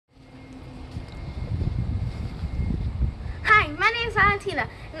My name is Valentina,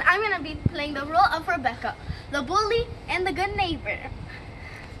 and I'm going to be playing the role of Rebecca, the bully and the good neighbor.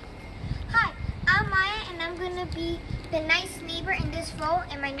 Hi, I'm Maya, and I'm going to be the nice neighbor in this role,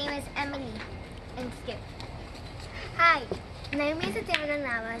 and my name is Emily and Skip. Hi, my name is Diana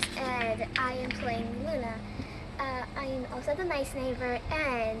Navas, and I am playing Luna. I am also the nice neighbor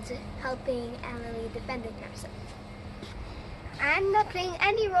and helping Emily defending herself. I'm not playing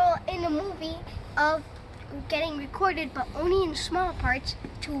any role in a movie of getting recorded, but only in small parts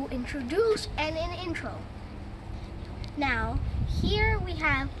to introduce and an intro. Now, here we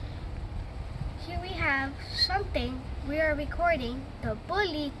have something. We are recording a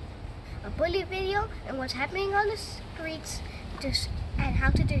bully video and what's happening on the streets, and how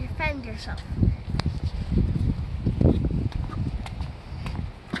to defend yourself.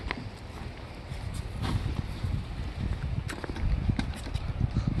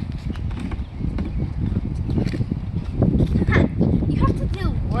 You have to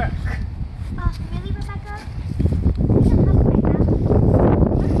do work. Oh, really, Rebecca? You can help right now.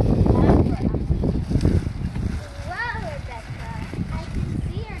 Wow, Rebecca, I can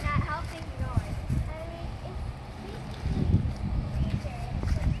see you're not helping yours. I mean, it's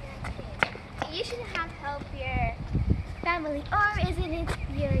basically your kid. You should help your family, or isn't it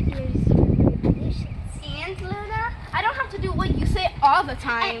your traditions? And Luna, I don't have to do what you say all the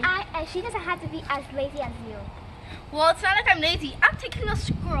time. And she doesn't have to be as lazy as you. Well, it's not like I'm lazy. I'm taking a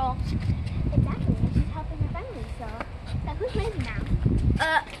scroll. Exactly, and she's helping her family, so who's lazy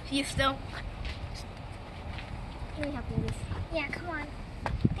now? You still. Can we help you, Lisa? Yeah, come on.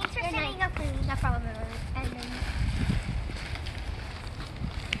 Thanks for Good setting night. up for me. No problem, Emily. And then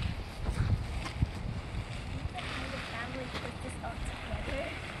the family put this all together.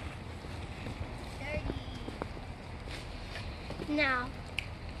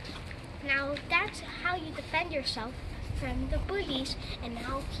 Now that's how you defend yourself from the bullies. And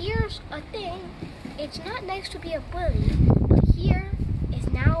now here's a thing. It's not nice to be a bully, but here is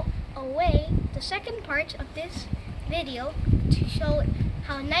now a way, the second part of this video, to show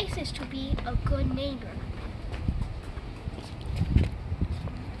how nice it is to be a good neighbor.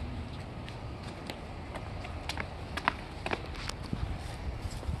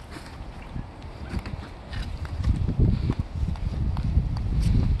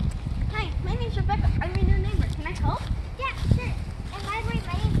 Hi, my name's Rebecca. I'm your new neighbor. Can I help? Yeah, sure. And by the way,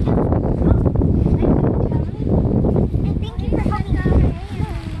 my name's Emily. And thank you for helping out.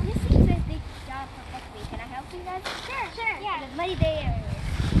 This is a big job perfectly. Can I help you guys? Sure. Yeah, the muddy day area.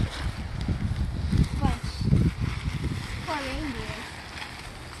 Poor reindeer.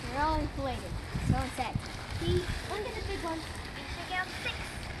 They're all inflated. So sad. See, look at the big one. You should get 6.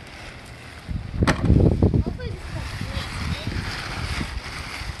 Hopefully this is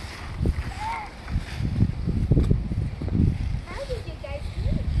how did you guys do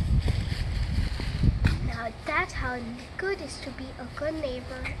it? Now that's how good it is to be a good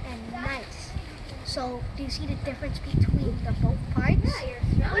neighbor and nice. So do you see the difference between the both parts?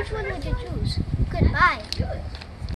 Which one would you choose? Goodbye.